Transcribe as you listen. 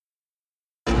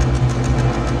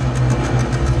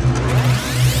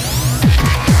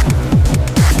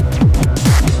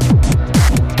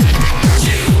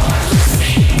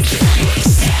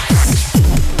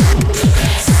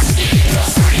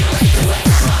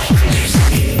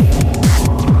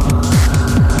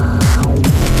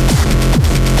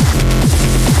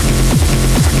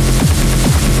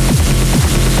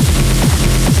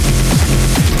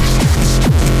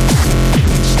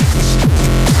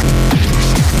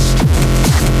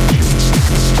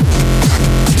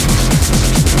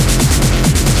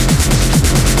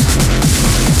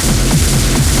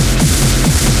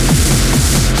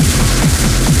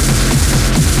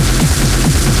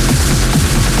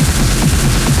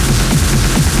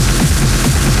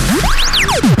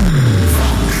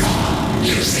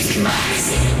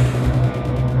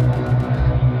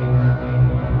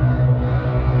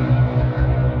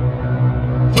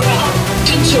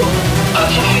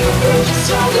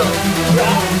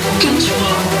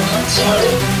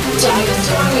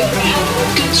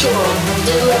control,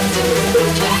 elective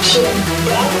protection,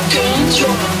 breath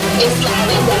control. It's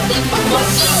sliding nothing but my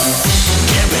soul.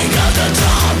 Giving up the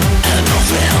top and the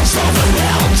feels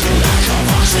overwhelmed. Lack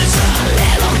of oxygen,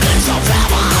 little things of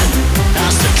heaven.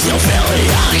 As the kill feel the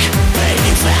yuck,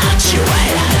 raining fat. You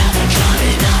wait and haven't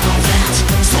coming out of it.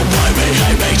 So baby,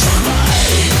 hey, make some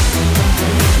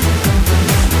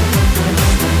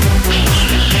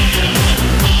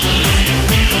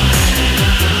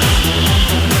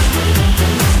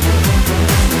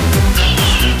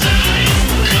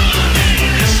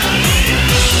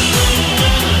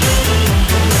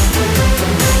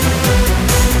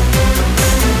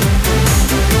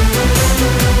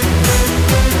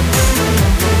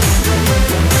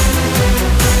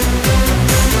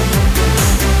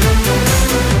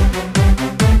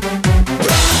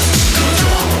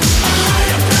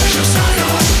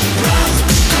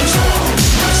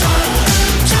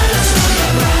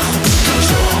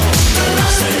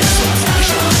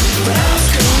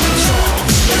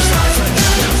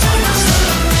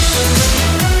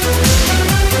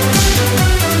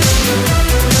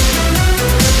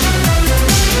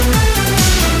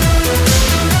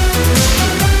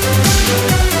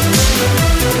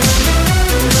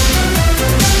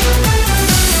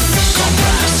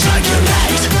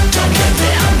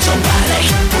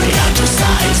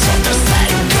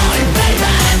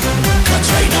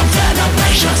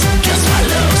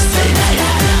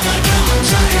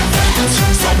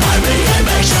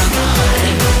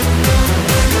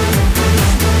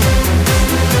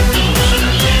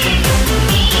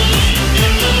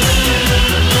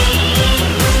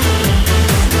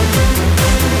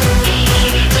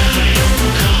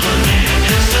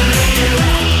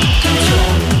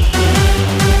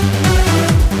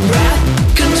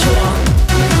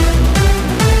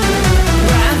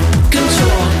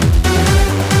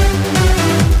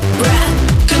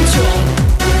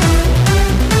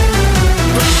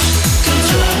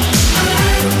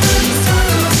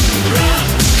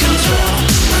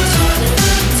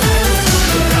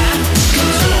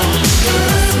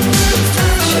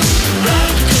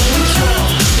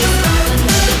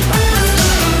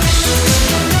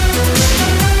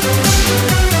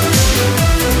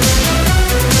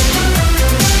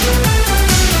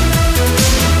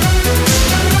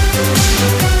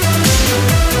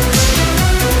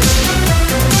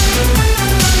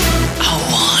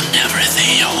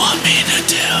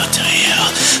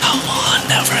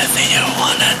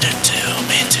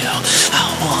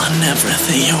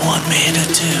everything you want me to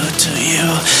do to you.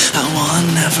 I want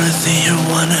everything you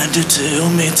wanna do to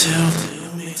me too.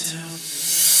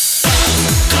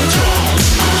 Control,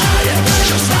 I am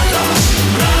just like a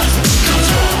breath.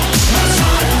 Control, what's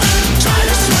higher, try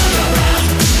to smell your breath.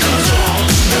 Control,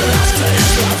 the last is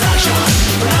perfection.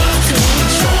 Breath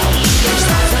control, there's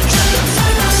life and death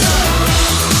inside my soul.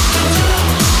 Control,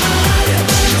 I am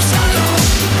just like a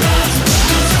breath.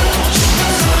 Control,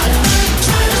 what's higher,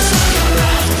 try to smell your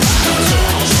breath.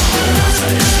 Control, the last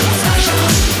is perfection.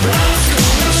 Breath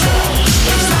control,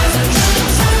 there's life and death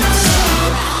inside my soul.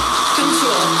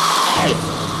 Control.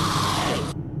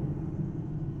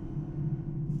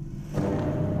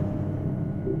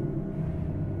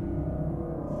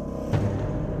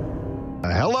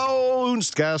 Hello,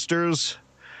 Oontzcasters.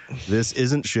 This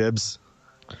isn't Shibs.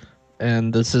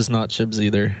 And this is not Shibs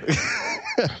either.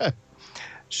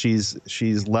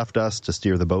 She's left us to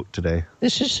steer the boat today.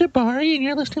 This is Shibari, and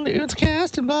you're listening to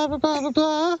Oontzcast, and blah, blah, blah, blah,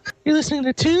 blah. You're listening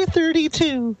to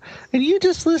 232, and you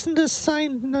just listened to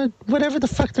sign whatever the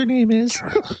fuck their name is.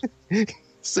 I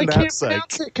can't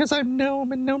pronounce it because I'm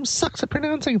Gnome, and Gnome sucks at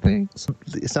pronouncing things.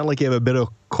 You sound like you have a bit of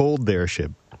cold there,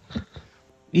 Shib.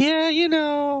 Yeah, you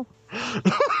know.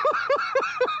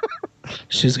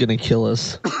 She's gonna kill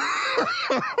us.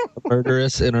 Murder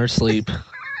us in our sleep.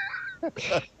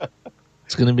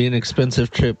 It's gonna be an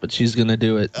expensive trip, but she's gonna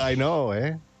do it. I know,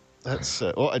 eh? That's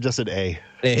I just said A.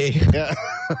 A. Yeah.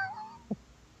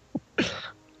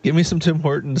 Give me some Tim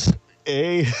Hortons.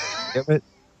 A. Damn it.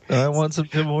 I want some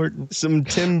Tim Hortons. Some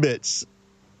Timbits.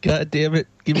 God damn it.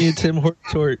 Give me a Tim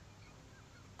Horton tort.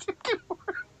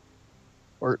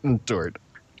 Horton tort.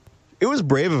 It was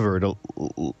brave of her to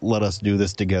let us do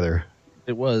this together.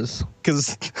 It was.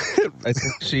 Because I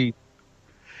think she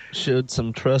showed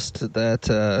some trust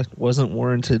that wasn't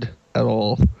warranted at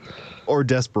all. Or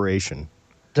desperation.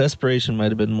 Desperation might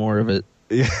have been more of it.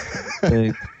 Yeah. I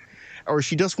think. Or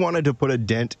she just wanted to put a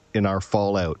dent in our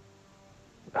fallout.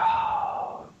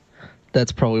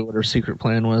 That's probably what her secret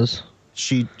plan was.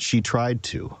 She tried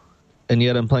to. And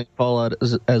yet I'm playing Fallout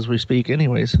as we speak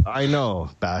anyways. I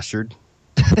know, bastard.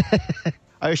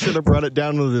 I should have brought it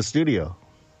down to the studio.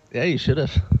 Yeah, you should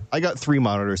have. I got 3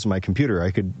 monitors in my computer.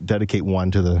 I could dedicate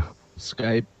one to the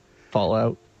Skype,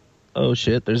 Fallout. Oh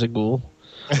shit, there's a ghoul.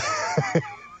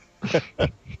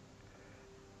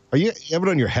 Are you have it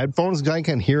on your headphones? I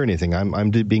can't hear anything. I'm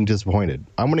being disappointed.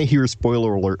 I'm going to hear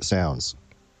spoiler alert sounds.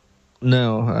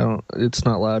 No, I don't. It's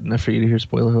not loud enough for you to hear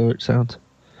spoiler alert sounds.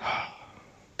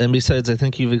 And besides, I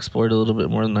think you've explored a little bit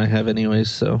more than I have,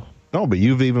 anyways. So. No, but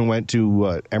you've even went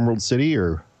to Emerald City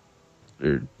or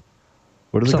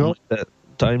what is it called? Like that.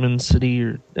 Diamond City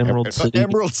or Emerald City.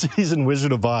 Emerald City's in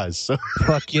Wizard of Oz. So.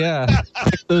 Fuck yeah!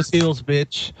 Click those heels,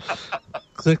 bitch.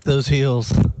 Click those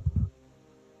heels.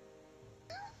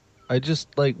 I just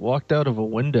walked out of a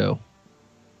window.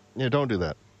 Yeah, don't do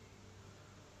that.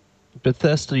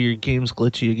 Bethesda, your game's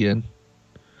glitchy again.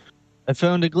 I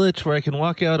found a glitch where I can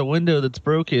walk out a window that's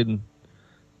broken,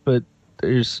 but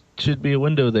should be a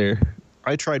window there.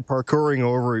 I tried parkouring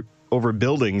over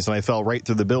buildings, and I fell right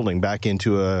through the building back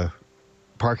into a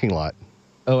parking lot.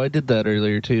 Oh, I did that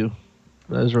earlier, too.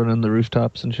 I was running the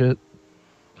rooftops and shit.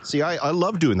 See, I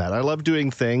love doing that. I love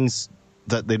doing things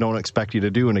that they don't expect you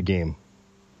to do in a game.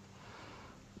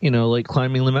 You know, like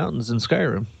climbing the mountains in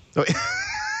Skyrim.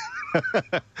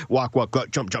 Walk,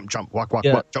 jump, jump, walk,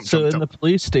 Yeah, walk, jump, so jump, in the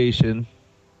police station,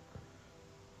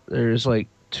 there's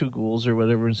 2 ghouls or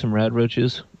whatever and some rad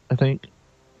roaches, I think,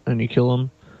 and you kill them.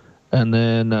 And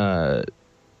then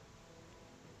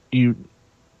you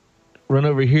run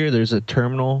over here, there's a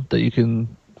terminal that you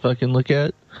can fucking look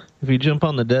at. If you jump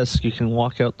on the desk, you can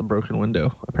walk out the broken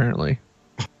window, apparently.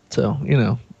 So,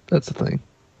 that's the thing.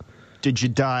 Did you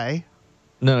die?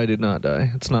 No, I did not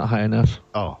die. It's not high enough.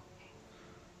 Oh.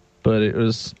 But it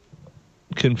was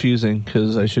confusing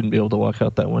because I shouldn't be able to walk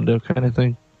out that window kind of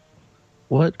thing.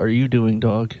 What are you doing,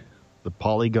 dog? The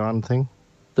polygon thing?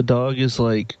 The dog is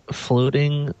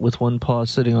floating with one paw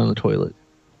sitting on the toilet.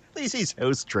 At least he's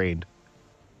house trained.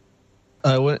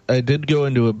 I did go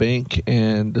into a bank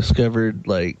and discovered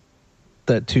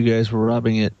that 2 guys were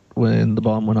robbing it when the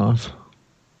bomb went off.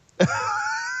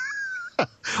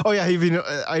 Oh yeah,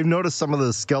 I've noticed some of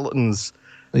the skeletons.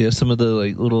 Yeah, some of the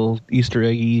little Easter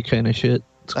eggy kind of shit.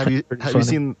 Have you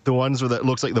seen the ones where that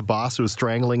looks like the boss was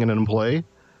strangling an employee?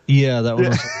 Yeah, that one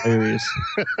was hilarious.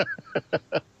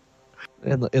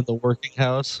 In the working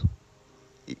house.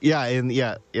 Yeah, in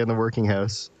the working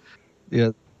house.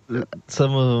 Yeah,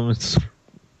 some of them it's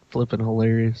flipping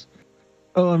hilarious.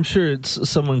 Oh, I'm sure it's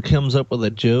someone comes up with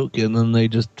a joke and then they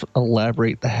just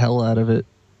elaborate the hell out of it.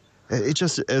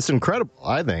 It's incredible,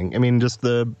 I think. I mean,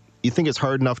 you think it's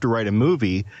hard enough to write a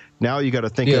movie. Now you got to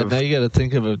think of... now you got to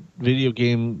think of a video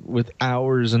game with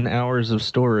hours and hours of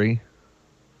story.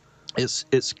 It's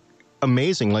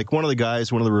amazing. One of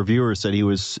the reviewers said he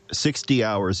was 60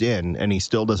 hours in and he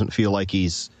still doesn't feel like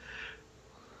he's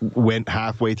went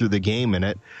halfway through the game in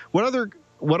it. What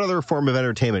other form of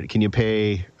entertainment can you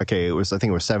pay? Okay, I think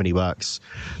it was $70.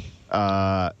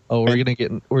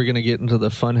 We're gonna get into the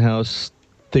Funhouse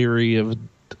theory of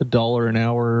 $1 an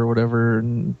hour or whatever,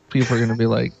 and people are going to be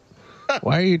like,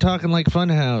 why are you talking like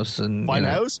Funhouse? And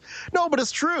Funhouse? No, but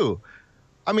it's true.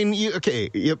 I mean, you pay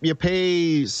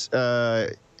 $6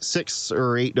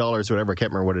 or $8, whatever, I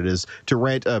can't remember what it is, to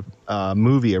rent a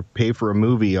movie or pay for a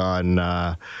movie on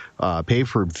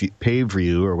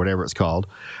pay-per-view or whatever it's called.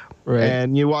 Right.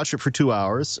 And you watch it for 2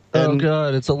 hours. Oh,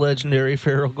 God, it's a legendary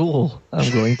feral ghoul. I'm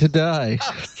going to die.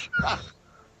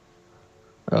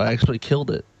 Oh, I actually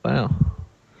killed it. Wow.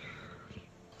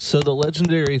 So the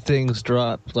legendary things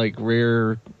drop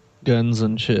rare guns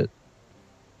and shit.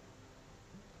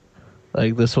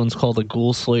 This one's called a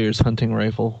Ghoul Slayer's hunting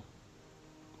rifle.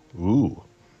 Ooh.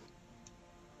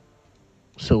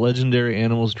 So legendary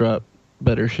animals drop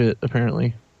better shit,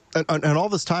 apparently. And all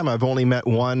this time, I've only met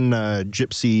one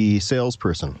gypsy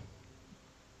salesperson.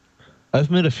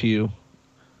 I've met a few.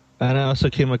 And I also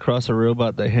came across a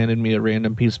robot that handed me a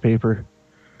random piece of paper.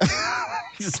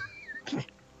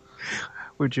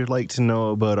 Would you like to know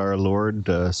about our Lord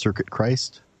Circuit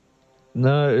Christ?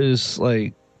 No, it was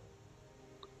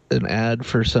an ad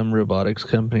for some robotics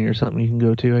company or something you can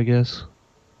go to, I guess.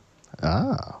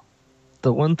 Ah.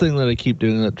 The one thing that I keep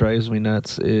doing that drives me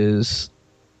nuts is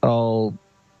I'll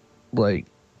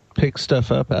pick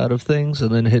stuff up out of things and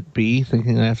then hit B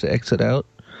thinking I have to exit out.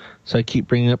 So I keep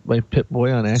bringing up my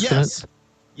Pip-Boy on accident.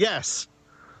 Yes.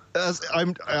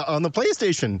 I'm on the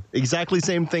PlayStation. Exactly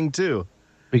same thing too.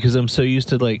 Because I'm so used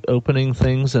to opening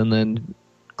things and then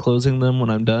closing them when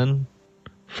I'm done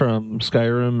from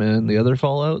Skyrim and the other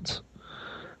Fallouts.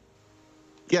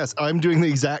 Yes, I'm doing the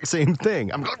exact same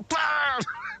thing. I'm going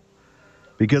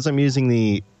because I'm using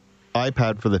the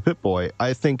iPad for the Pip-Boy.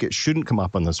 I think it shouldn't come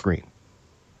up on the screen.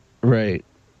 Right.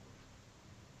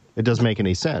 It doesn't make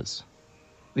any sense.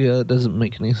 Yeah, it doesn't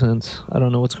make any sense. I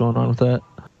don't know what's going on with that.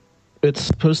 It's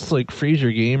supposed to like freeze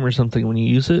your game or something when you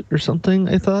use it or something,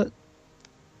 I thought.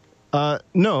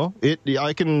 No,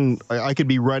 I could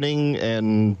be running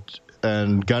and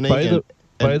gunning.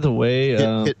 By the way,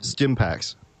 hit stim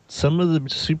packs. Some of the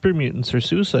super mutants are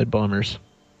suicide bombers.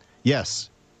 Yes.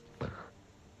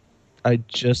 I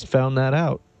just found that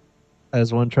out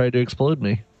as one tried to explode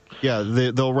me. Yeah,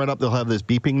 they'll run up, they'll have this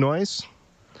beeping noise,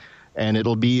 and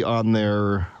it'll be on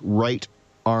their right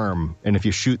arm. And if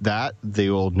you shoot that, they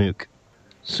will nuke.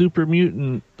 Super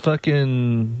mutant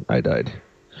fucking... I died.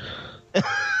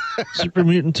 Super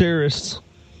mutant terrorists.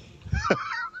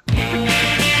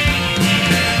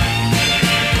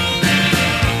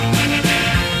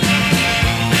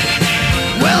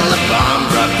 Well, the bomb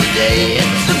dropped today,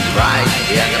 it's a price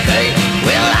you have to pay.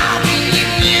 Well, I'll be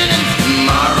union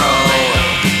tomorrow.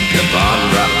 The bomb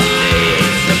dropped today,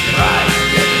 it's a price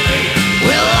you have to pay.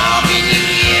 Well, I'll be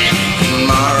union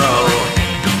tomorrow.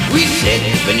 We sit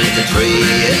beneath the tree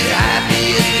as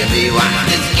happy as can be.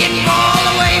 Watch this get all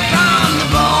away from the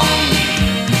bone.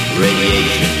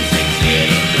 Radiation sinks in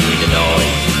through the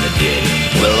noise in the din.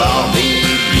 We'll all be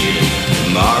union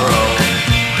tomorrow.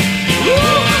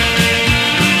 Woo!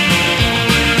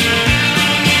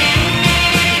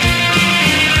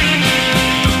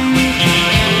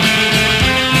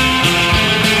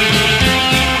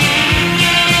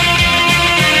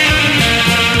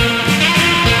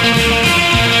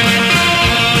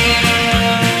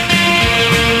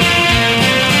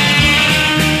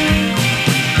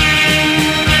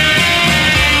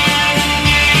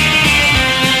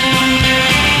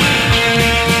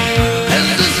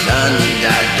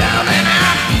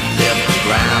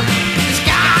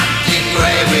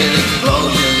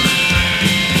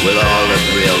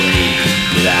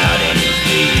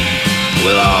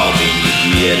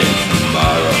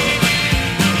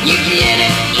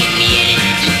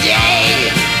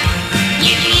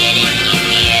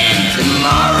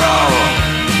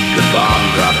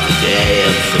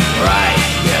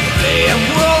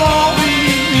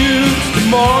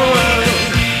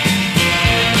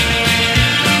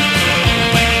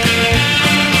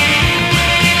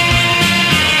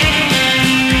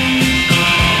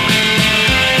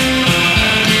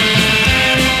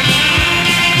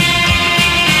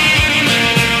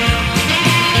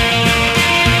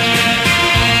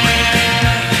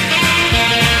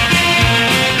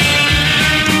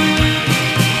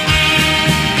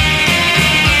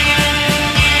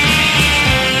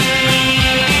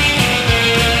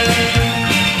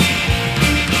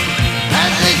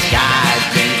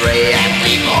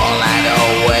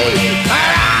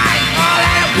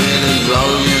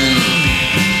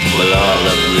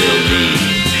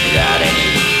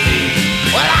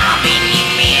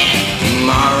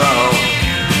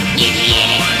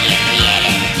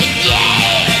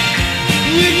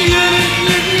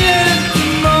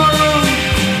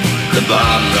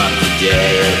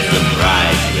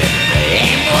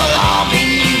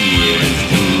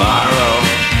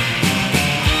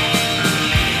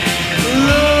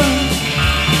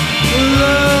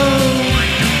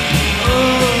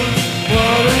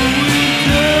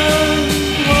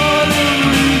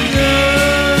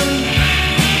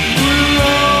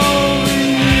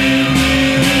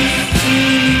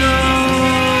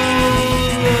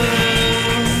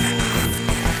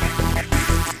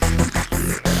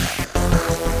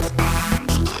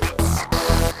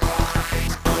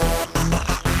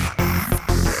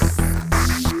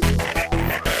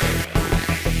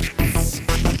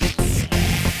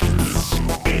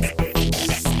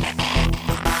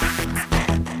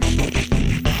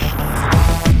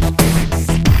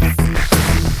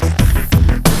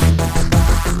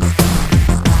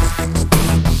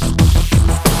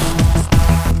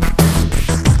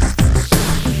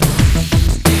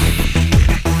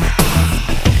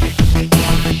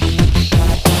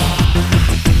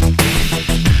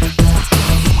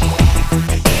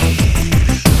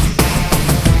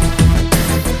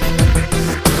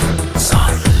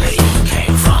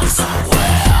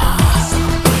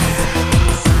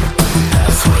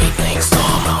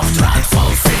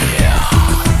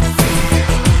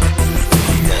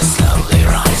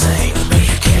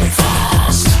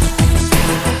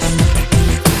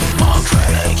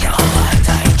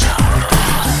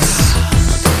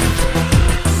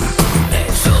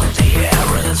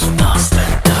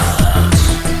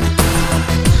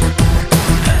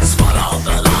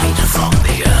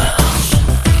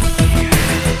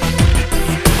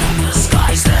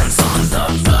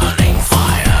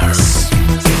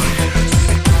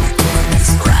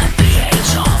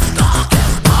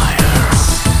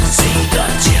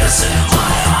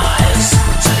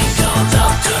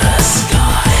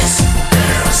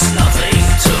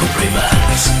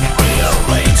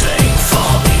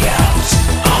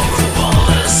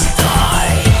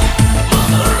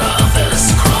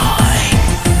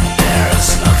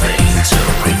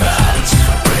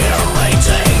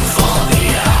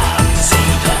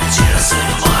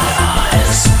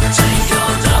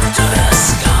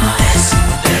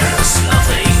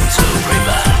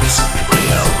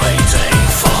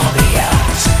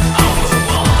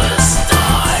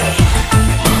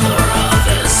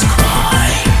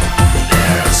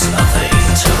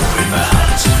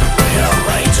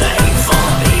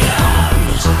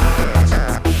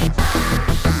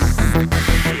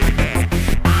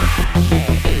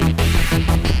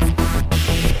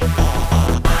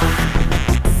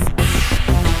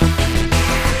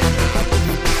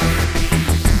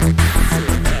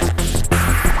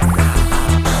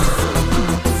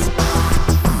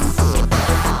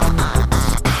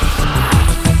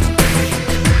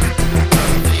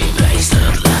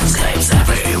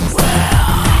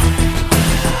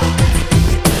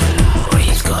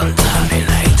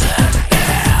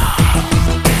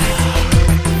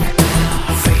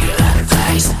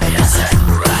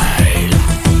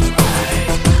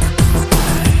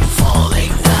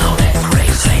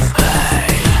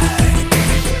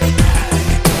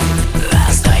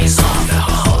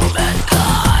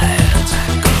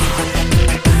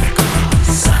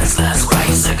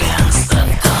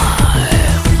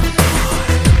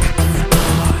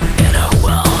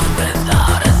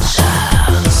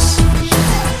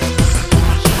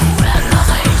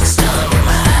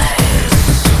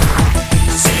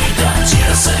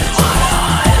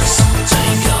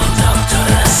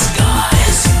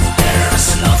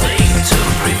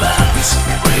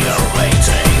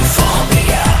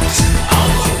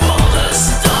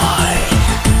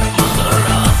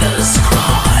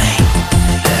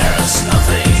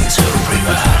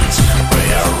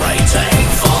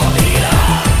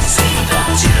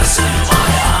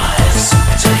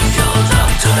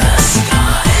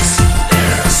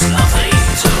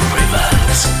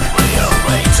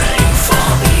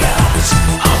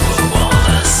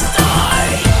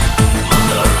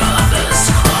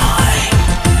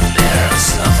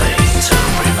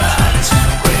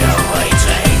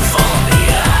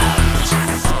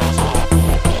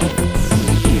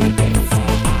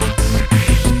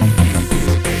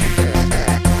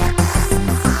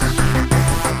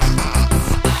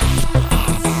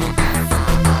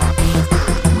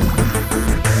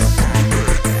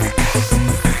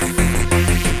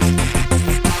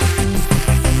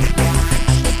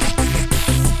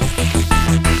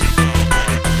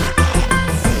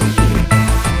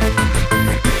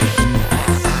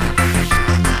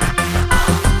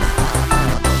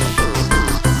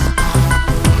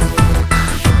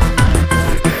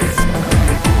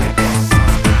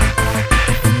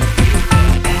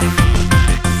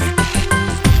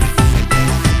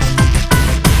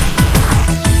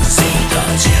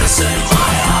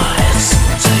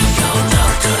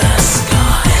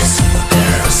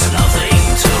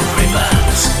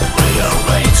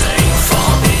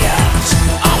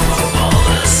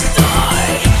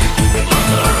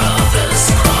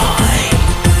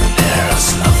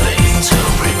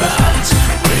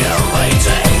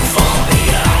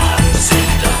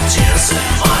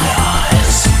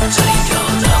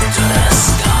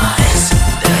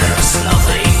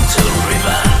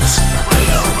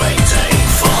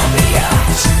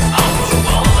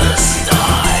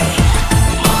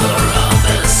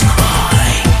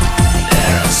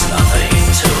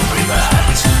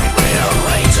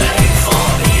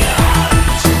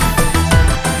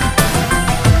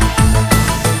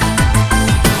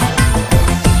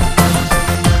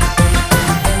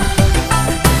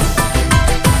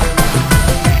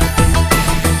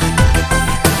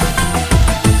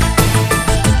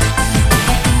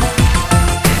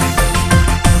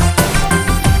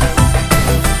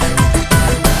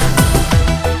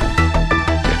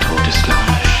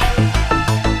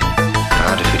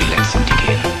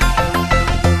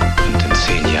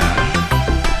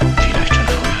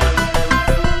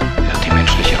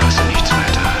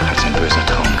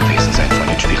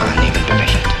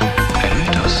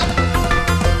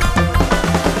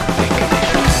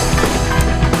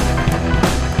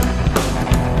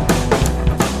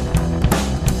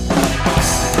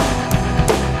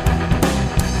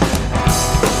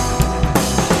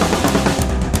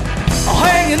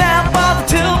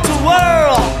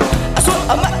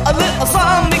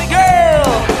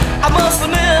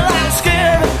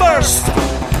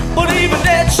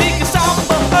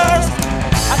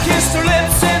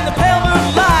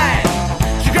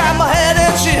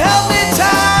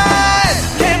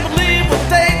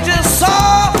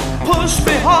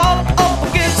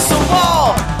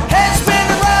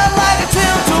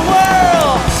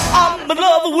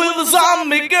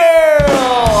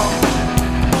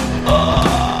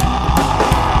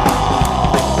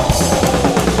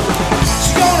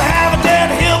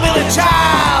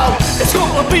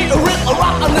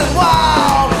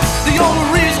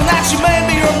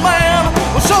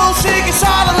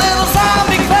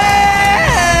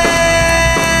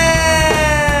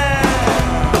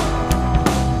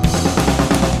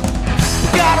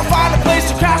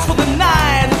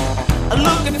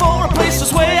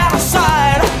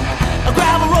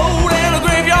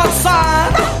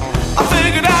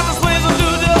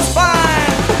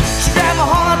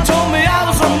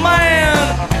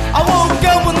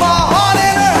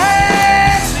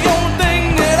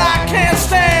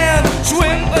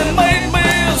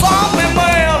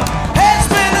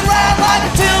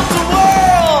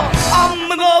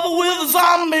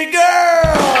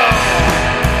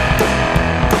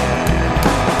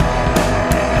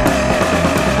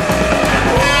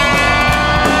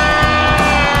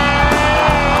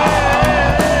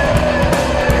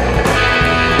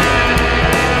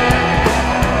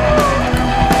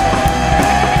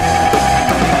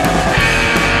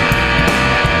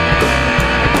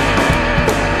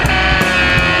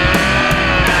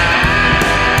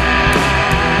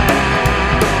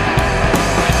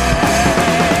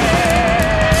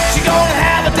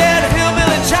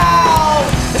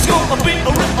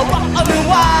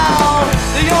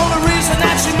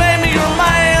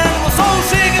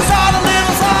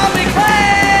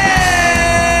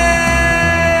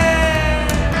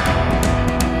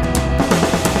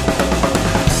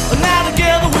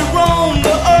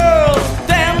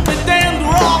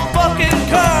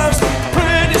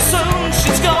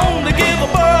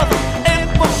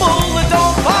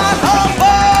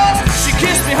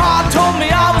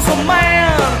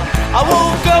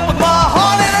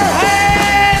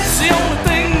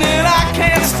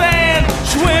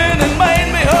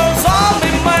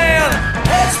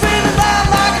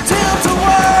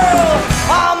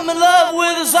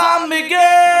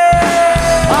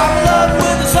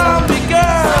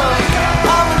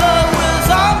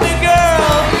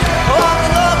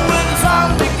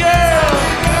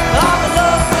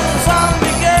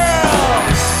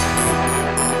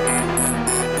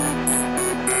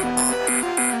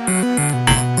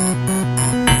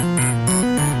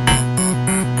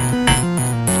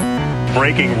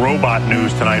 breaking robot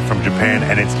news tonight from Japan,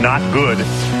 and it's not good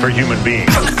for human beings.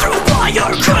 Cut through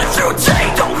wire, cut through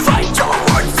tape. Don't fight your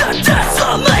words to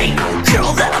decimate. Kill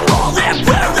them all and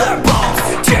wear their bones.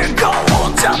 Tear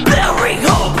gold to bury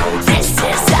hope. This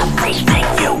is everything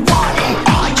you wanted.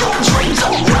 All your dreams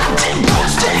are wrapped in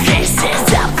plastic. This is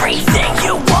everything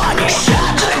you wanted.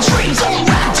 Shattered dreams are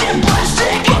wrapped in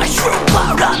plastic. Mushroom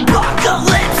cloud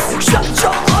apocalypse. Shut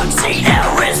your lungs, the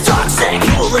air is toxic.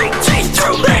 Pulling teeth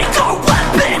through maker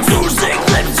weapons. Losing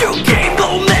lips to gain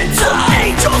momentum.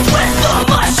 Angels with the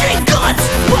machine guns.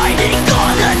 Fighting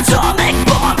on atomic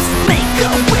bombs. Make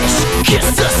a wish, kiss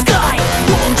the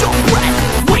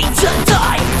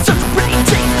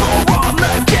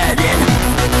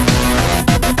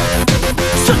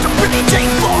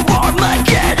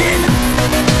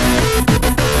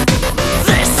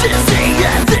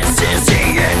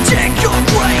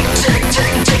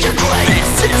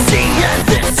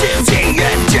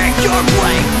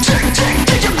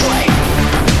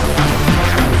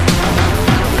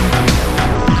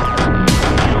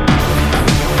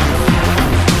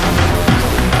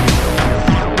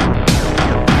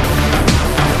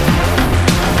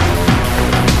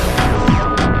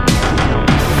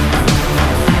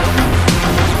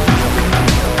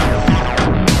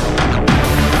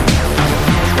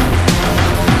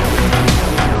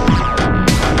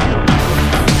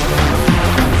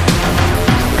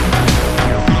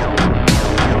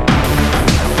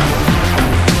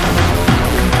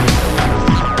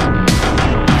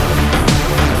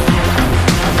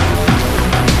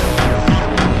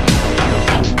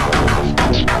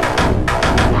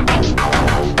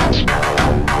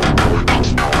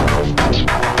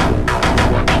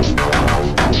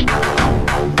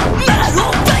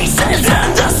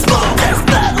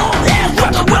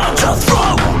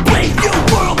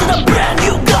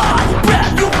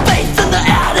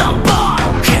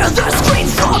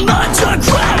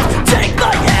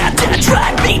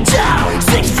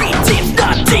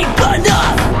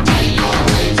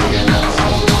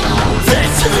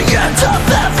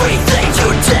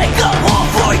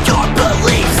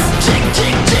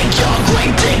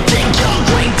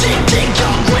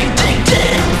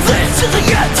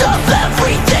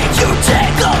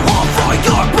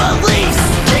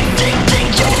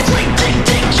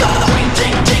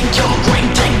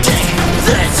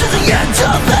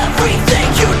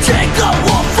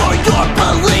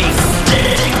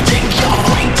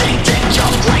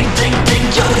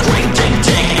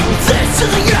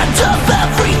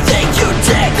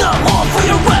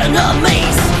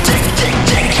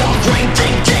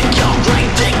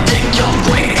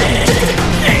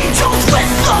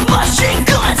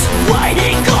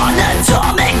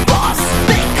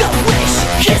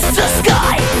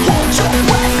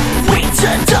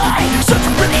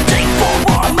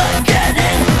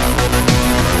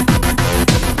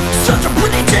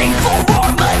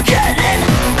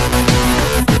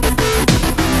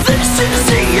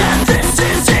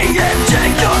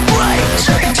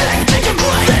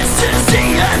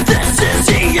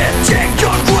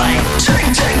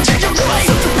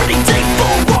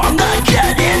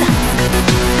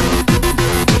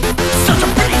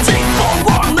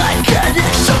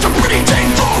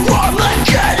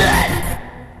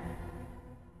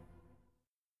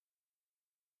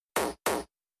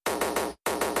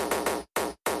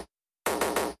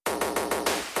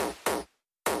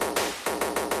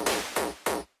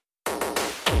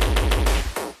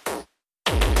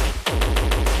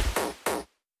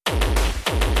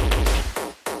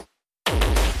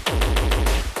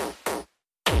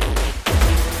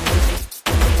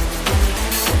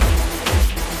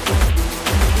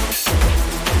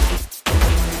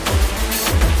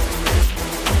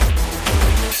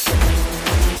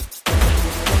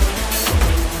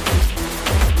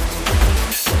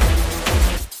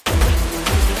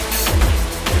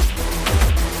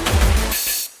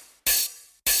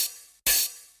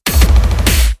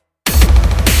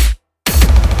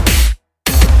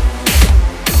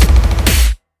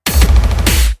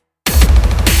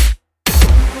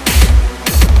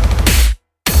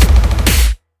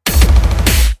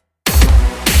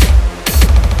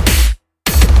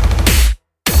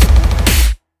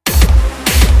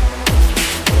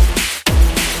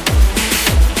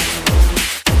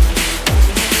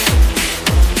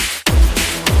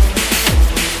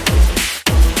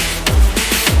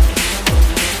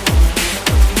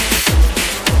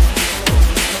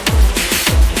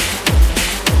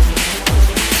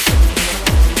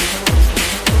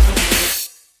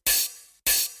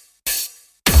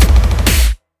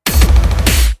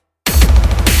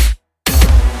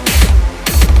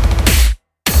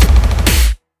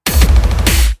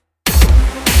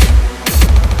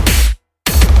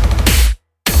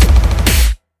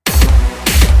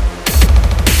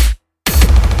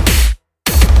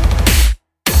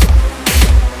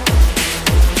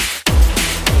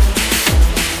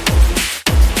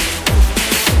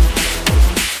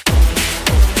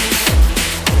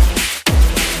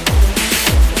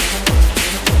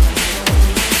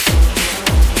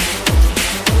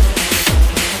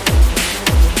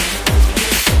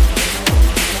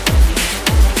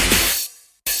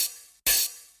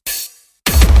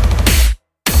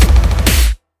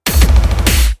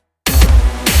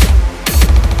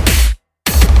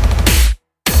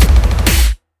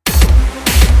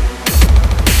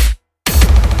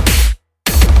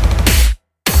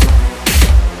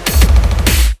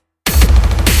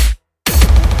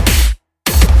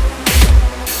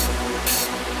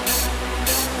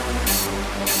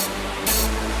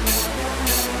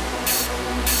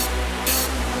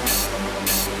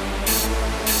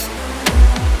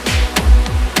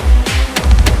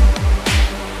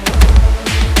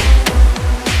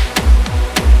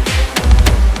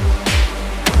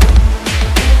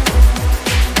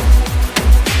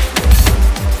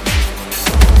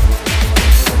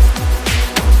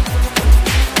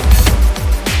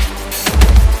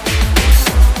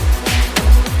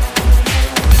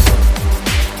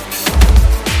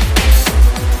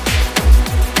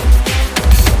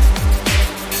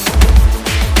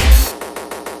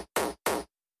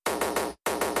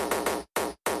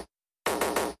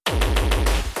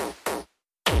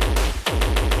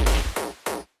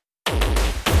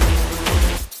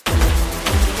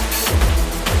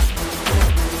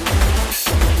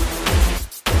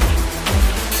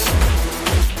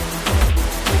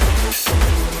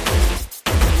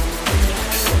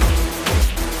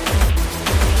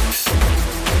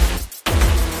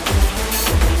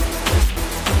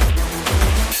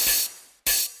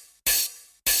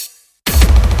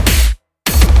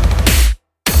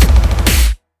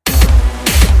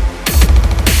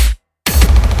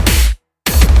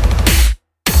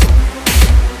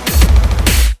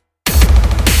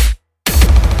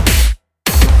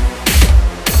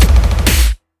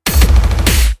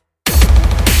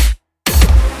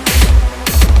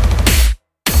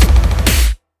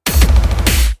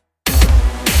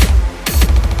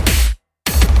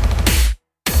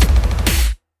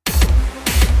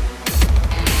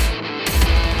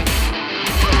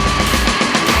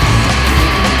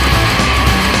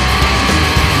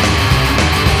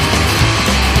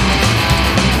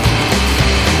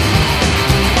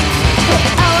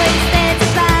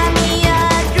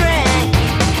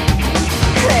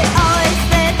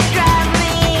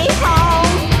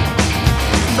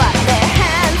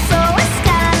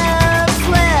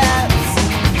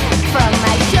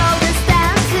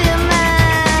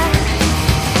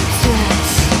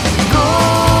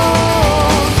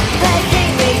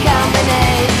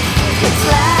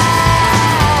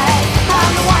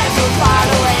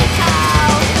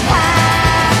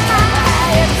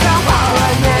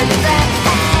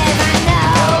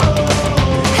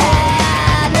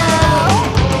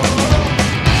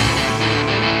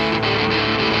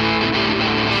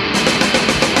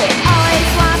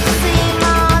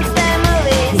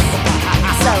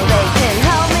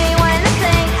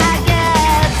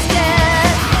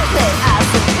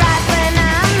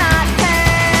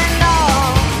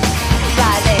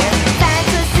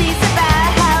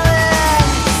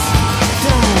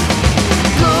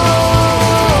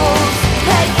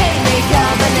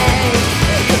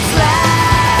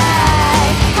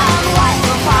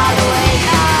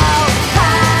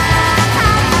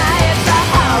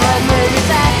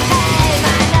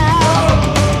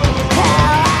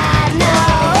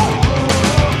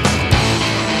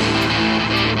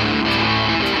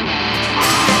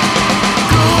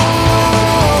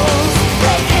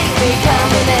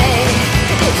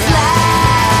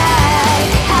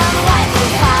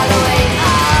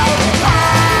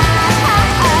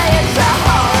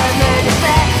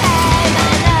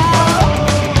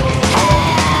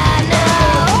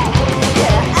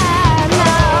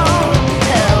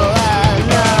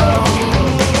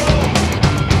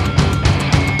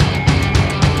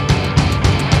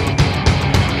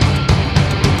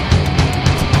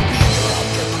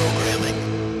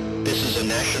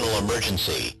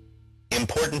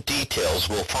details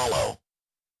will follow.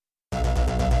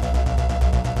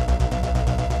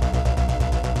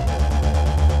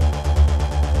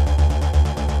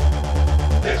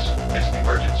 This is the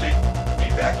emergency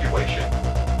evacuation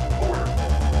order.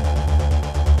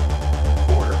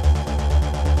 Order.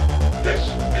 This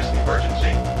is the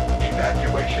emergency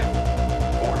evacuation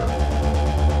order.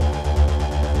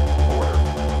 Order.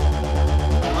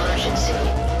 Emergency.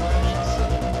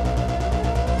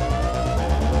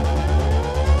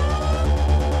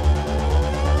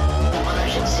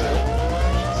 Emergency.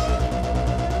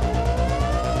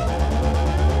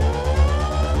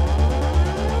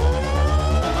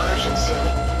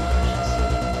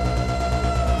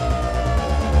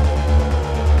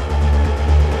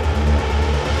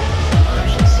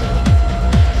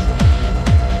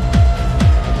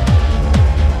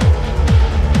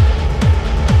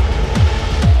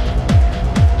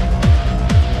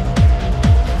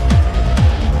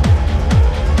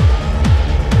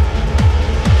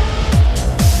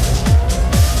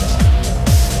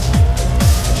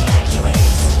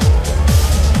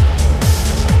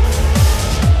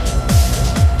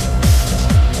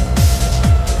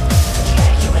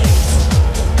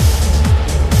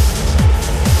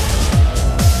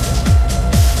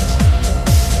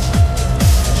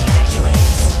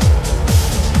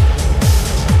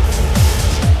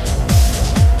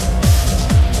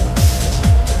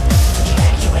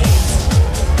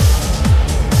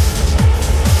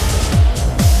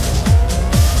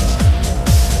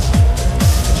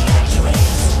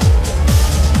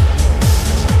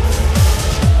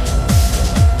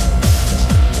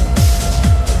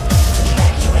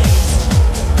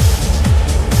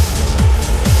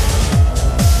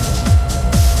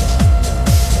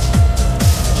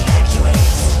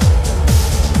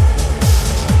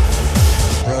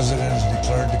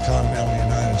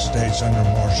 States under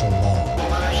martial law.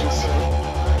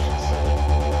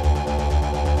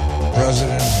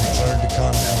 President has declared the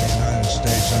Continental United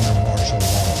States under martial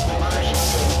law.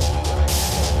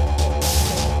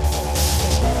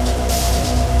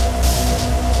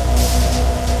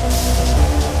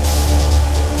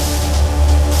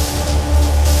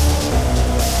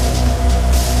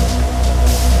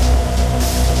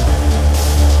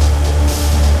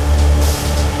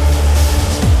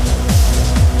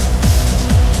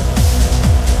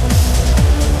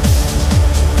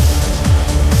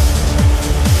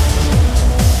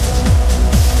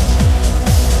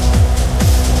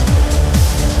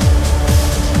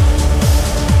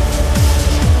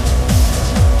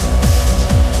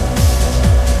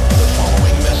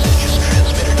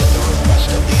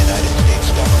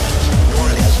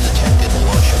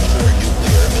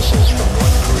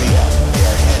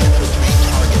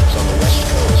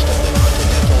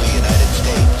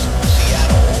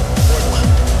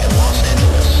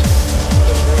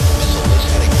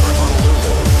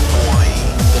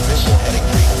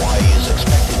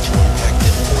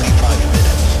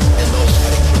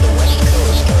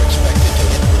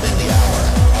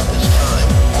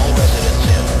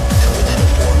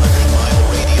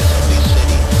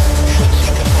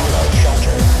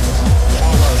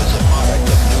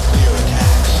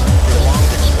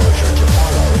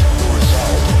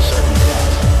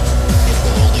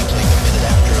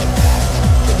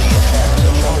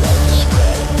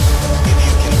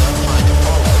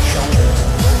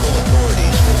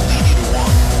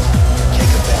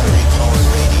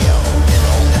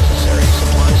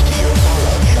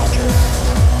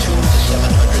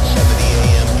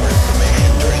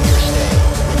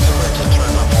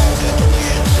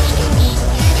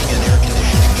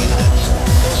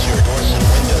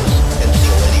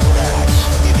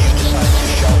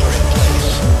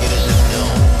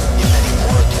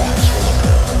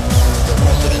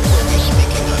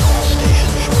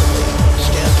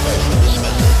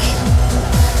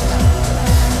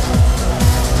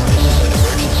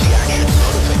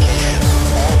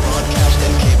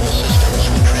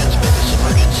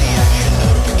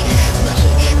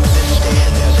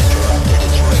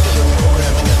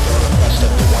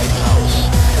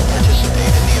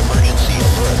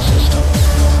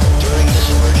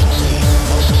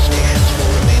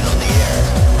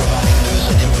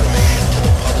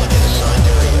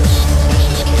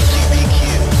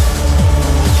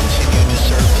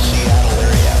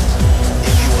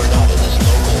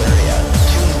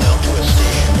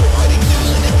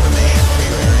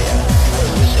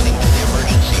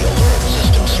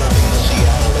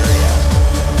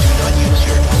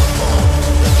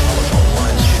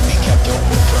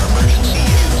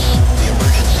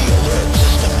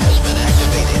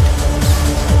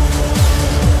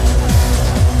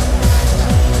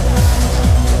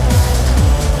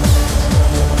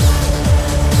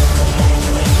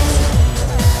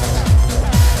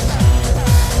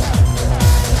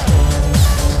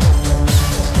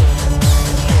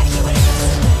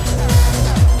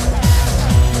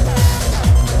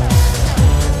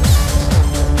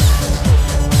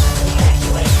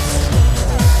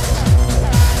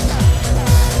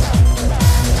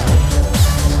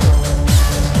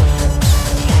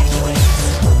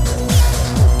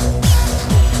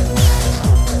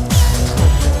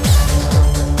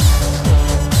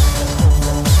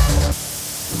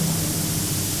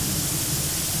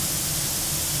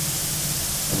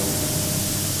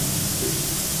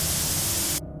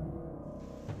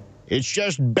 It's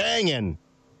just banging.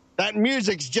 That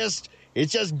music's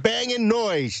it's just banging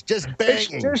noise. Just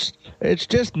banging. It's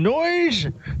just noise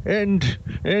and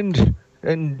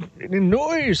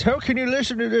noise. How can you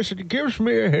listen to this? It gives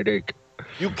me a headache.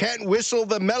 You can't whistle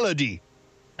the melody.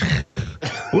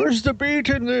 Where's the beat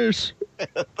in this?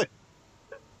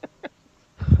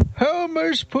 How am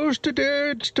I supposed to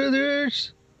dance to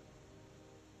this?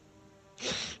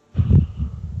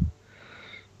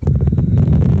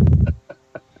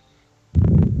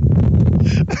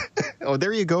 Oh,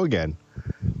 there you go again.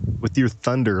 With your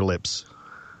thunder lips.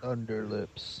 Thunder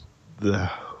lips. The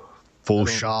full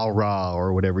sha ra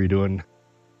or whatever you're doing.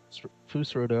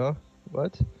 Fusroda.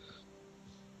 What?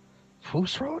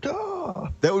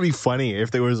 Fusroda. That would be funny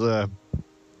if there was a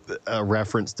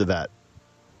reference to that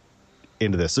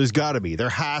into this. There's got to be. There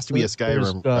has to be a Skyrim.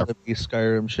 There's got to be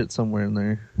Skyrim shit somewhere in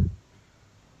there.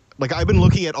 Like, I've been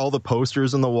looking at all the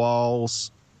posters on the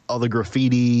walls, all the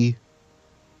graffiti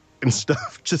and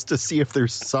stuff, just to see if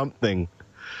there's something.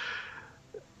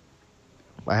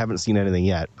 I haven't seen anything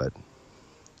yet, but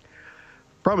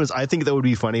problem is, I think that would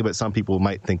be funny, but some people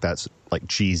might think that's like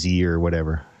cheesy or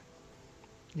whatever.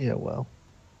 Yeah, well,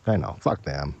 I know. Fuck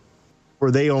them.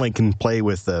 Or they only can play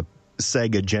with the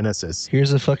Sega Genesis.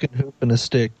 Here's a fucking hoop and a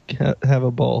stick. Have a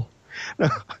ball.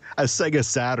 A Sega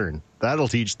Saturn. That'll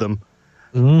teach them.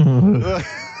 My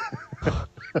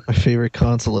favorite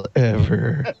console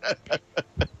ever.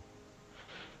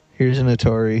 Here's an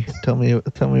Atari. Tell me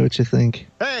what you think.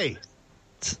 Hey,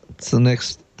 it's the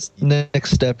next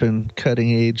step in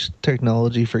cutting edge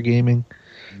technology for gaming.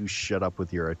 you shut up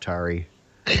with your Atari.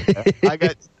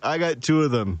 I got two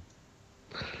of them.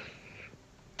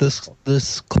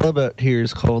 This club out here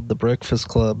is called the Breakfast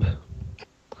Club,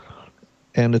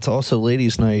 and it's also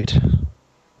ladies' night.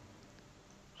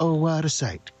 Oh, what a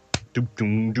sight! Doom,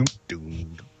 doom, doom,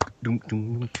 doom, doom,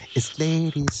 doom. It's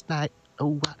ladies' night.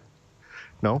 Oh, what?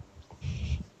 No.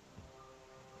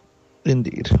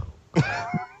 Indeed.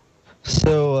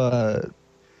 So,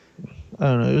 I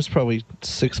don't know, it was probably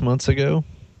 6 months ago.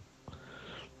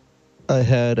 I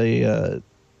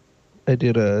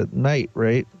did a night,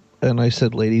 right? And I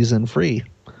said ladies in free.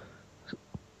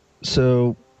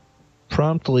 So,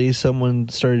 promptly someone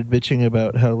started bitching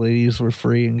about how ladies were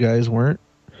free and guys weren't.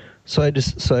 So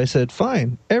I said,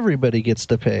 fine, everybody gets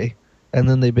to pay. And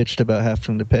then they bitched about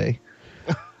having to pay.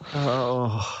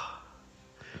 Oh.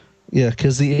 Yeah,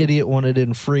 because the idiot wanted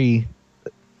in free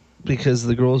because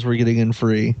the girls were getting in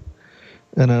free.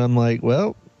 And I'm like,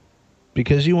 well,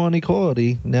 because you want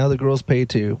equality, now the girls pay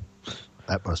too.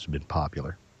 That must have been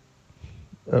popular.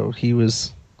 Oh, he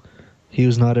was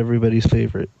not everybody's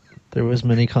favorite. There was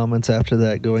many comments after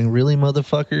that going, really,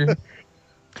 motherfucker?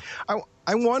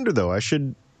 I wonder, though, I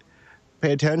should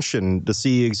pay attention to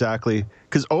see exactly,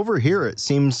 because over here it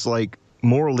seems like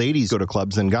more ladies go to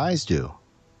clubs than guys do.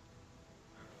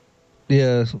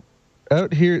 Yeah,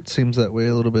 out here it seems that way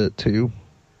a little bit too.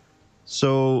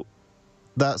 So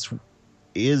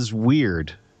is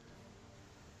weird.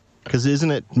 Because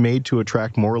isn't it made to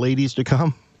attract more ladies to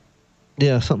come?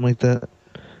 Yeah, something like that.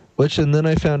 And then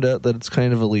I found out that it's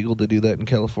kind of illegal to do that in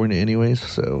California anyways,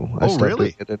 so I stopped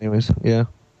really? doing it anyways. Yeah.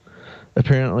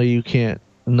 Apparently you can't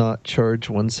not charge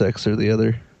one sex or the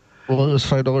other. Well, it was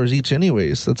 $5 each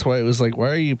anyways. That's why it was like, why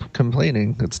are you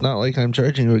complaining? It's not like I'm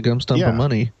charging you a gump stump of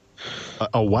money.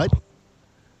 A what?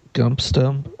 Gump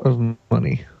stump of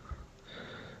money.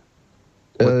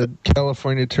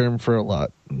 California term for a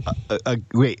lot.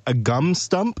 Wait, a gum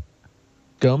stump?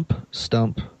 Gump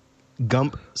stump.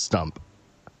 Gump stump.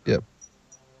 Yep.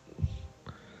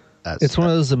 It's one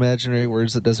of those imaginary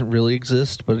words that doesn't really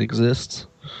exist, but exists.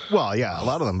 Well, yeah, a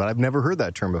lot of them, but I've never heard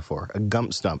that term before. A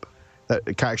gump stump. That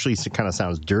actually kind of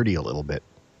sounds dirty a little bit.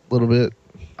 A little bit.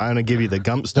 I'm going to give you the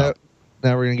gump stump.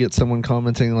 Now we're going to get someone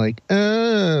commenting like,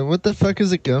 what the fuck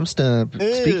is a gump stump?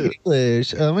 Speak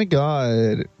English. Oh my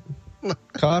God.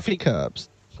 Coffee cups.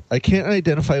 I can't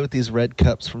identify with these red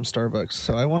cups from Starbucks,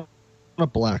 so I want a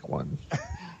black one.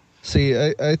 See,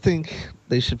 I think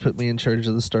they should put me in charge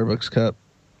of the Starbucks cup.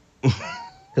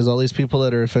 Because all these people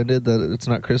that are offended that it's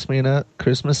not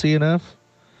Christmassy enough,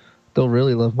 they'll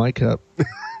really love my cup.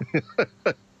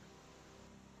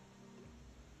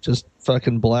 Just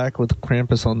fucking black with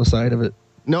Krampus on the side of it.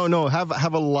 No,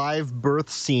 have a live birth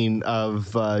scene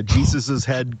of Jesus's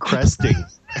head cresting.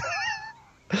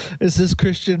 Is this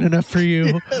Christian enough for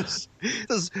you? Yes.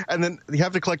 And then you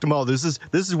have to collect them all. This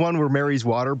is one where Mary's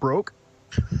water broke.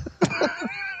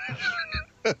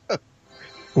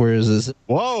 Where is this?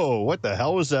 Whoa, what the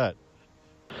hell was that?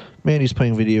 Man, he's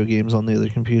playing video games on the other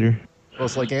computer. Well,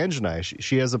 it's like Ange and I.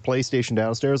 She has a PlayStation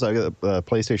downstairs. I got a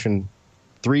PlayStation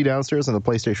 3 downstairs and the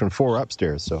PlayStation 4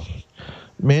 upstairs. So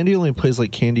Mandy only plays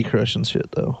like Candy Crush and shit,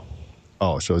 though.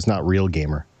 Oh, so it's not real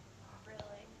gamer.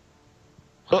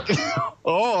 Really?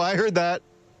 Oh, I heard that.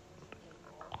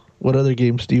 What other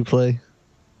games do you play?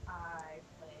 I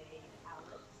played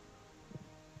Alice.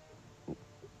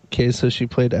 Okay, so she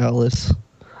played Alice. I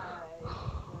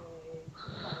played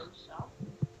Photoshop.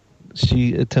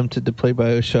 She attempted to play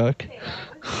Bioshock.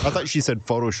 I thought she said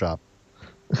Photoshop.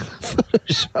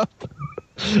 Photoshop.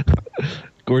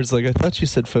 Gord's like, I thought you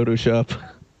said Photoshop.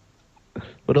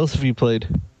 What else have you played?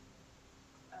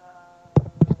 That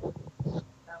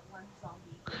one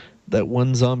zombie. That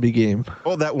one zombie game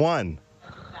Oh, that one.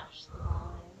 Bash them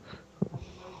all in.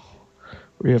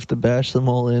 where you have to bash them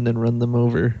all in and run them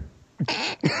over.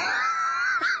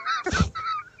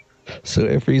 So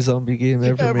every zombie game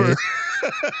ever made.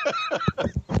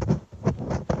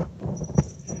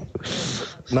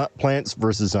 Not Plants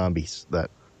versus Zombies. That.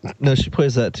 No, she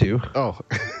plays that too. Oh.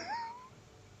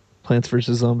 Plants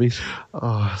vs. Zombies.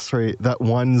 Oh, sorry. That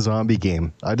one zombie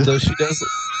game. I just. So she does.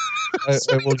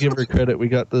 I will give her credit. We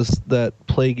got that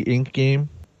Plague Inc. game.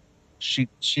 She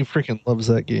freaking loves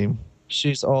that game.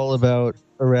 She's all about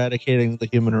eradicating the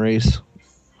human race.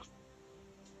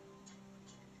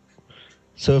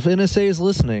 So if NSA is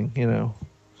listening,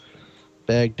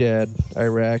 Baghdad,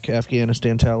 Iraq,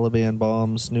 Afghanistan, Taliban,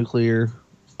 bombs, nuclear,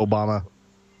 Obama.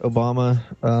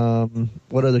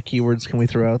 what other keywords can we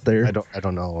throw out there? I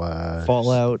don't know.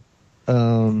 Fallout,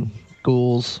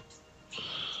 ghouls,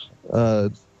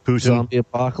 Putin. zombie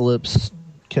apocalypse,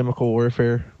 chemical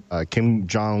warfare. Kim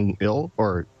Jong-il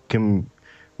or Kim,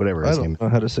 whatever I his don't name. know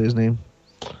how to say his name.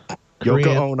 Yoko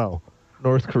Korean, Ono.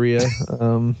 North Korea,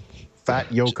 Fat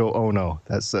Yoko Ono.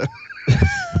 That's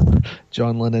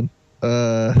John Lennon.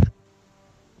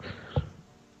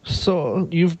 So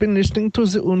you've been listening to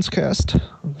the Oontzcast.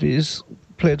 We've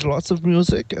played lots of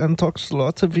music and talked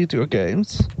lots of video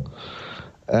games.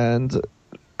 And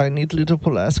I need little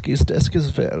Pulaski's desk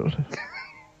as well.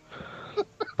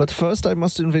 But first I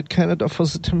must invade Canada for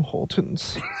the Tim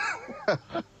Hortons.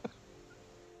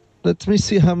 Let me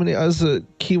see how many other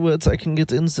keywords I can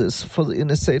get in this for the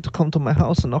NSA to come to my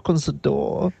house and knock on the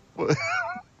door.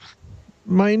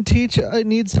 Mein teacher, I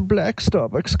need the black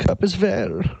Starbucks cup as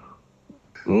well.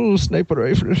 Ooh, sniper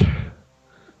rifle.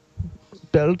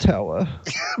 Bell tower.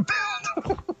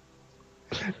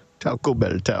 Taco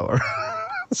Bell Tower.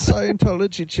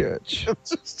 Scientology church.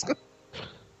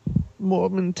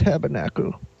 Mormon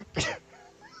tabernacle.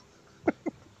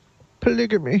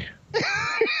 Polygamy.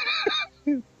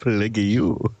 Polygamy.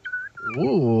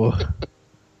 Ooh.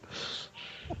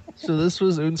 So this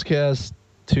was Oontzcast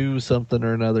 2 something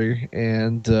or another,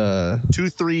 and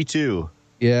 232.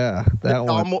 yeah, that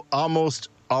one Almost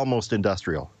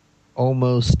industrial.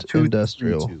 almost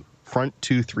industrial. 232. Front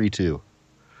 232.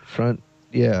 Front,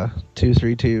 yeah,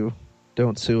 232.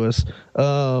 Don't sue us.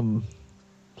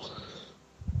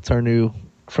 It's our new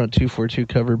Front 242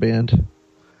 cover band.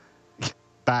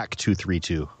 Back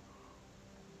 232.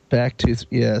 Back to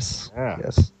yes, Yeah.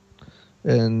 yes,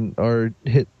 and our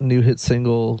new hit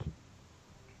single,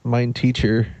 "Mind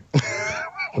Teacher,"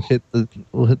 will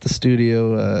hit the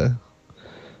studio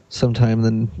sometime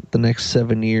in the next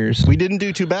 7 years. We didn't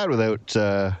do too bad without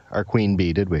our Queen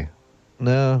Bee, did we?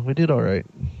 No, we did all right.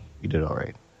 We did all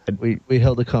right. We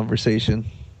held a conversation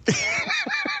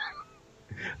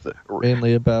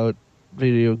mainly about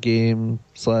video game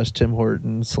 / Tim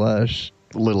Horton /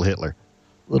 Little Hitler.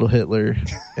 Little Hitler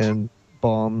and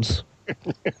bombs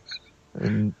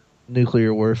and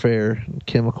nuclear warfare and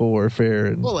chemical warfare.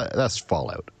 And Well, that's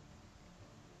Fallout.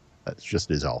 That's just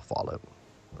is all Fallout.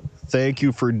 Thank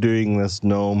you for doing this,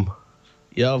 Gnome.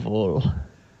 jawohl.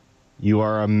 You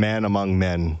are a man among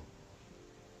men.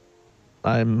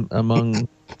 I'm among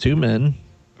two men.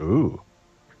 Ooh.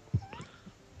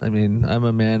 I mean, I'm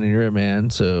a man and you're a man,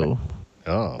 so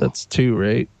Oh. that's two,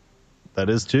 right? That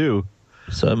is two.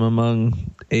 So I'm among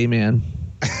a man.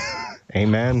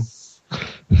 Amen.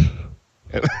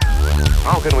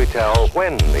 How can we tell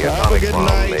when the Have a atomic good bomb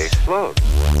night. may explode?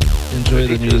 Enjoy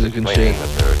the Teachers music and explaining shit.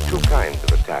 that there are two kinds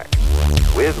of attack,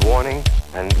 with warning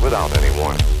and without any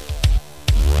warning.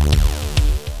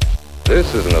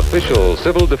 This is an official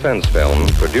civil defense film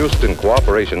produced in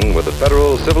cooperation with the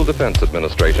Federal Civil Defense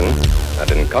Administration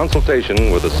and in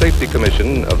consultation with the Safety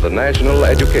Commission of the National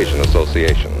Education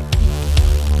Association.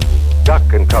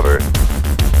 Duck and cover.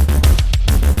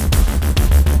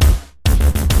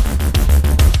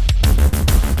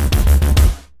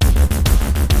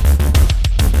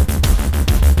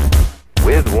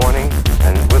 With warning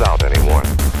and without any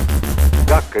warning.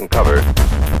 Duck and cover.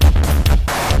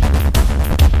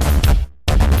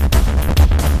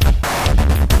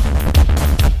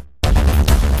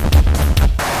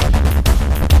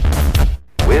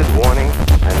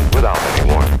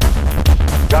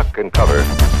 and cover.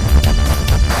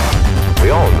 We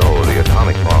all know the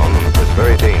atomic bomb is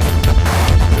very dangerous.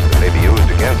 If it may be used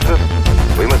against us,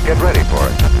 we must get ready for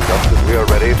it, just as we are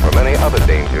ready for many other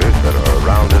dangers that are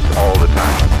around us all the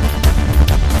time.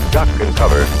 Duck and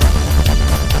cover.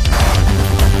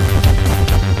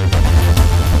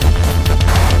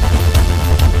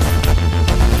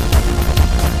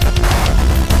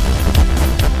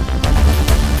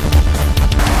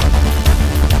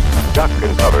 Duck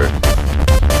and cover.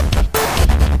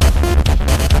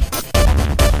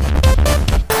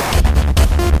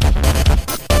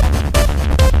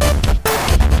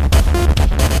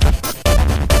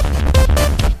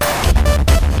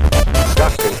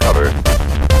 Duck and cover.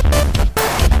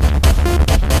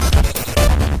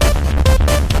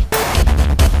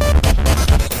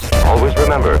 Always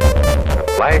remember, the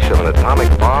flash of an atomic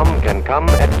bomb can come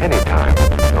at any time,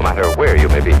 no matter where you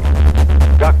may be.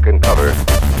 Duck and cover.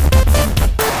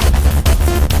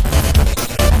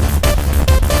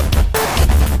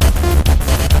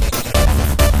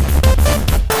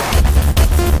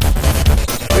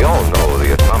 We all know the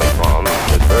atomic bomb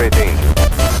is very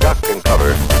dangerous.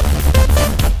 Duck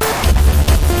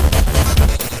and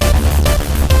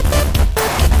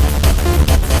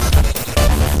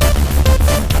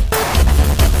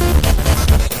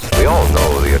cover. We all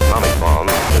know the atomic bomb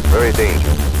is very dangerous.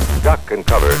 Duck and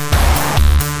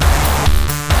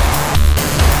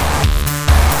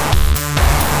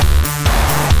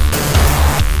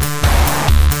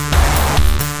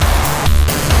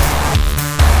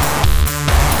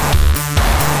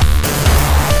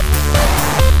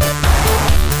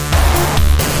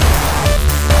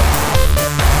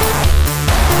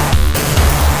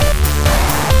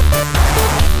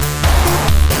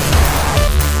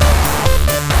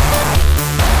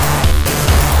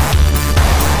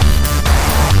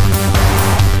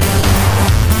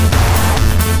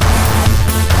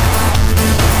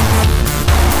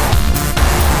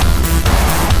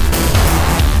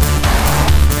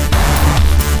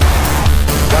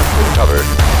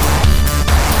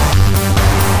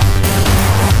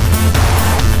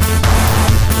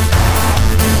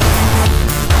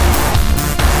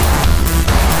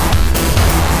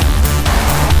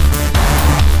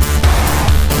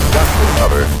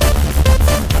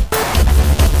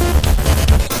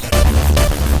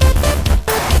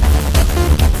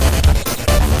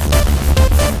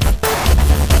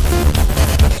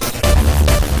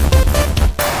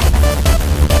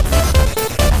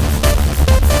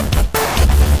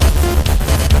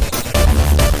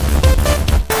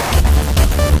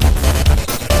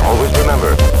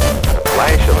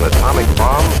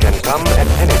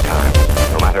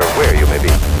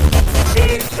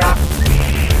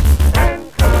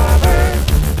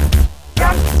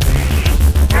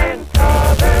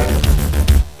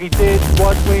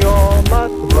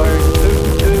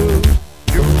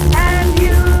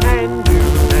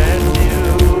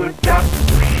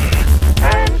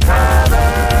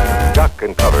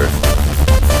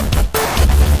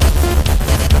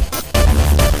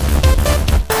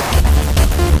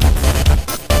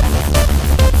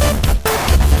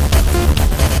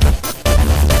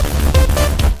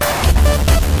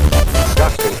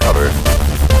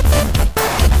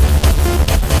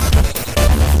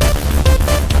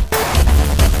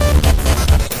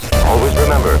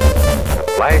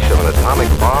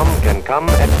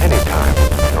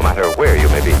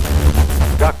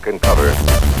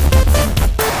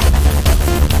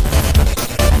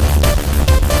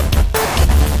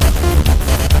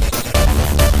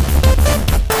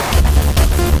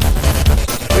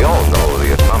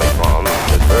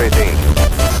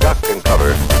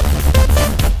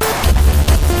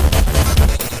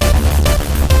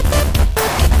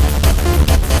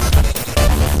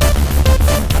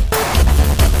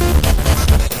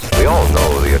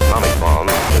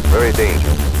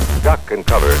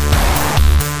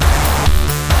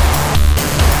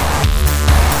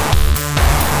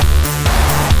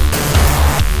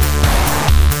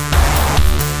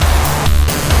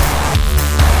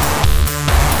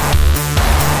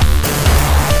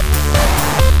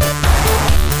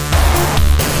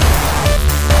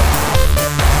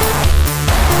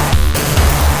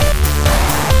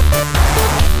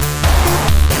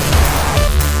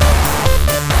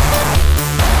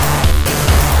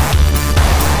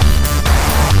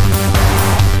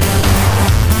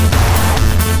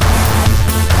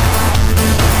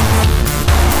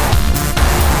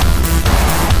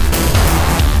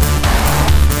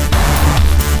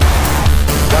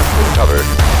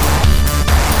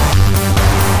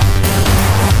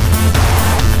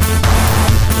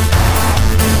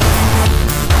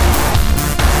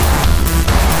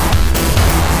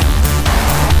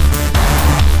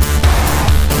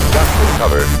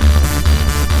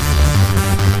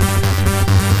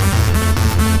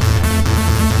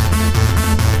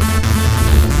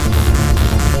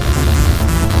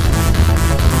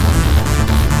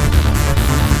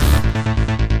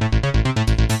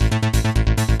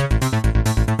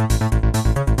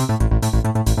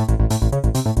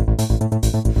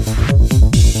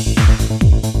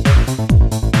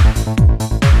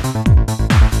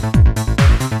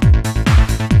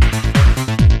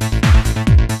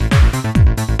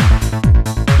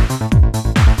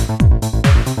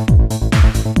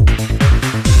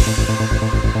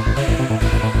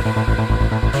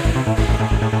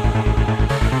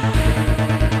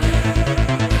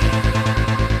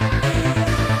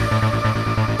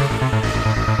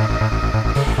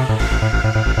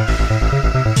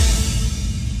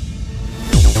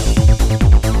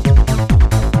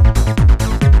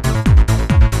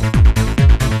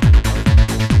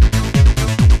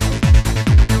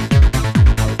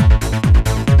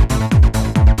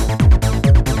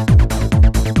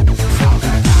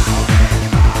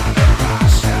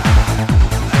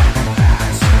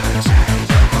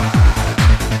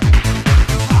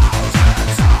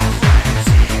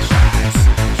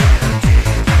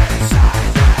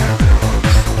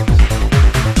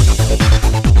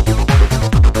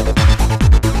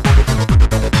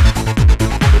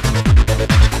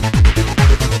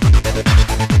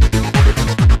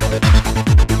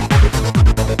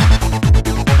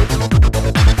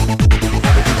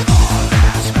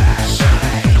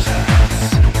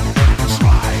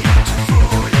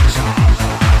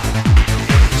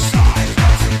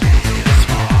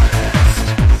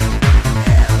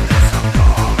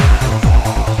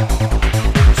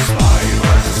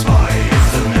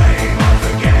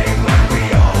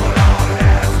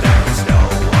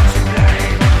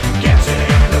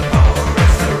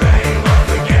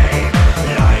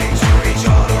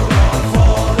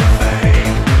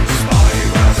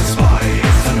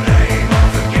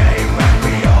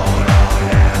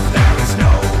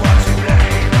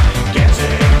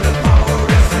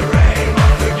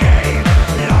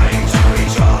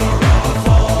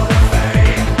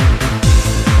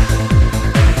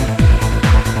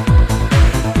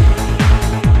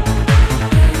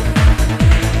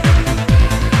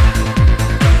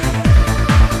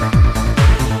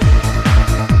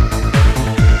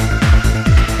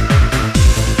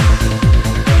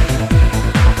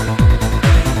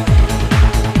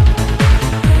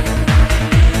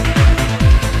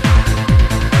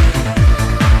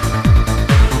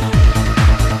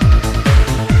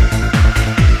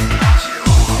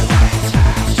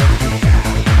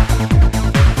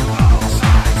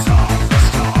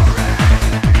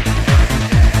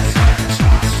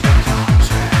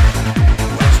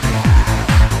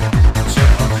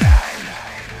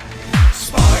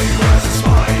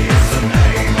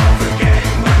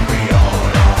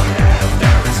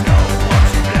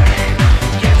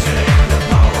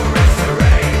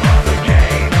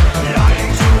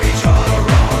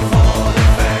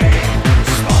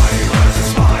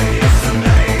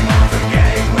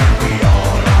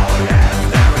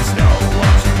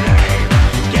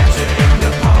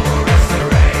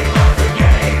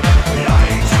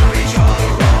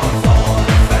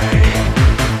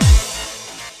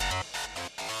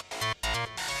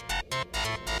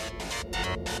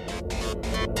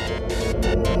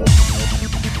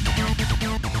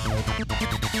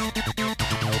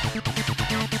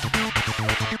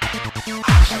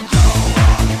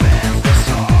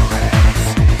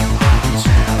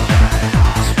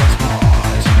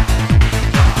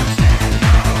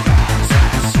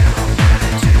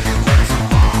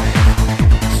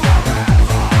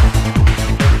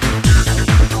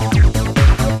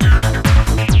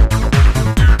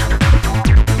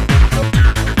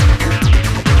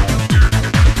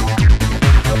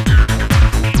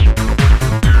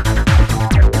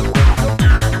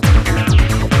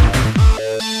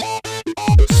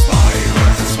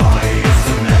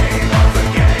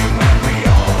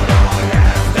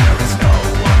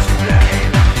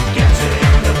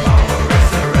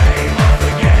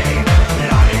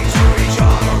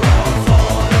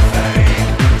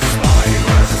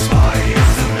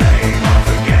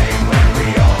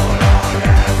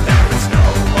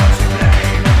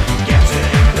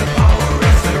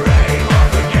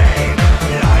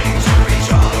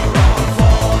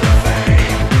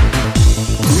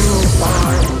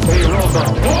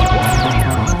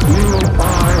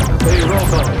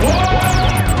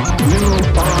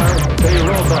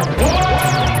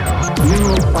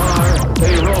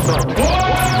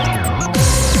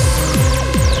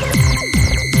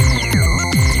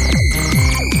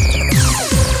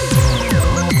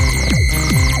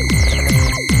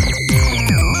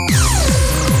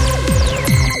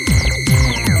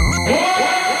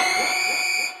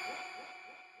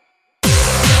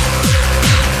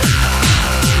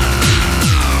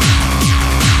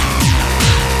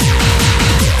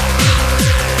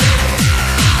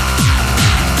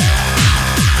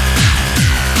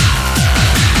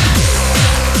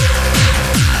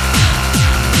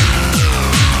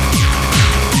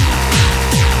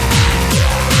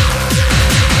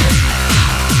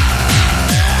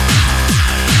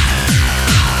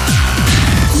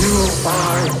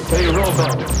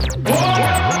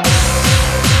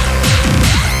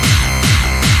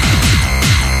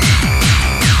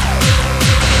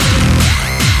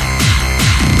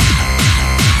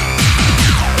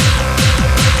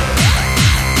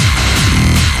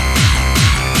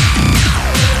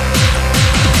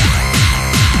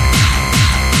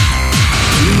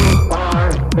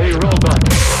They roll